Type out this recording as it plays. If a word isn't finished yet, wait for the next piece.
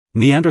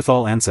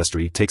Neanderthal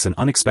ancestry takes an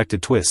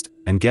unexpected twist,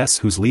 and guess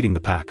who's leading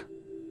the pack?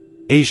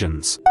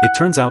 Asians. It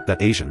turns out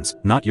that Asians,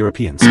 not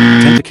Europeans,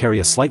 tend to carry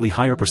a slightly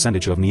higher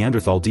percentage of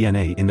Neanderthal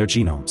DNA in their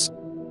genomes.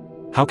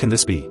 How can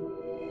this be?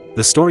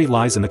 The story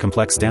lies in the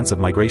complex dance of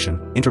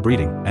migration,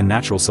 interbreeding, and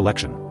natural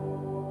selection.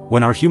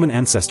 When our human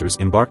ancestors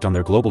embarked on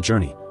their global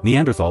journey,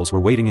 Neanderthals were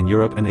waiting in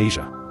Europe and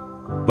Asia.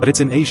 But it's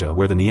in Asia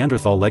where the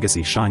Neanderthal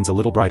legacy shines a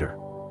little brighter.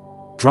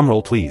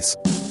 Drumroll please.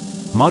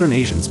 Modern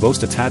Asians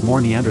boast a tad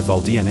more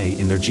Neanderthal DNA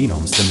in their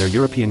genomes than their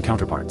European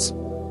counterparts.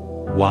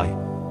 Why?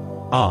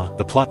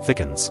 The plot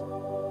thickens.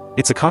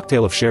 It's a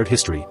cocktail of shared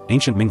history,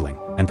 ancient mingling,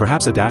 and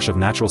perhaps a dash of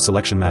natural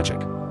selection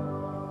magic.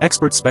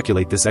 Experts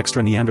speculate this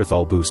extra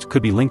Neanderthal boost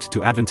could be linked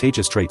to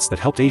advantageous traits that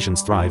helped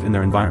Asians thrive in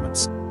their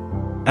environments.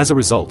 As a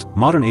result,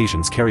 modern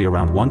Asians carry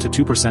around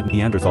 1–2%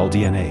 Neanderthal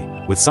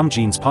DNA, with some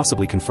genes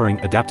possibly conferring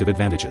adaptive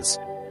advantages.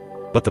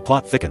 But the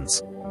plot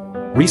thickens.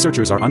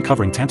 Researchers are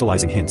uncovering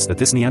tantalizing hints that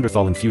this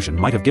Neanderthal infusion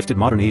might have gifted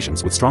modern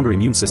Asians with stronger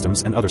immune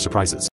systems and other surprises.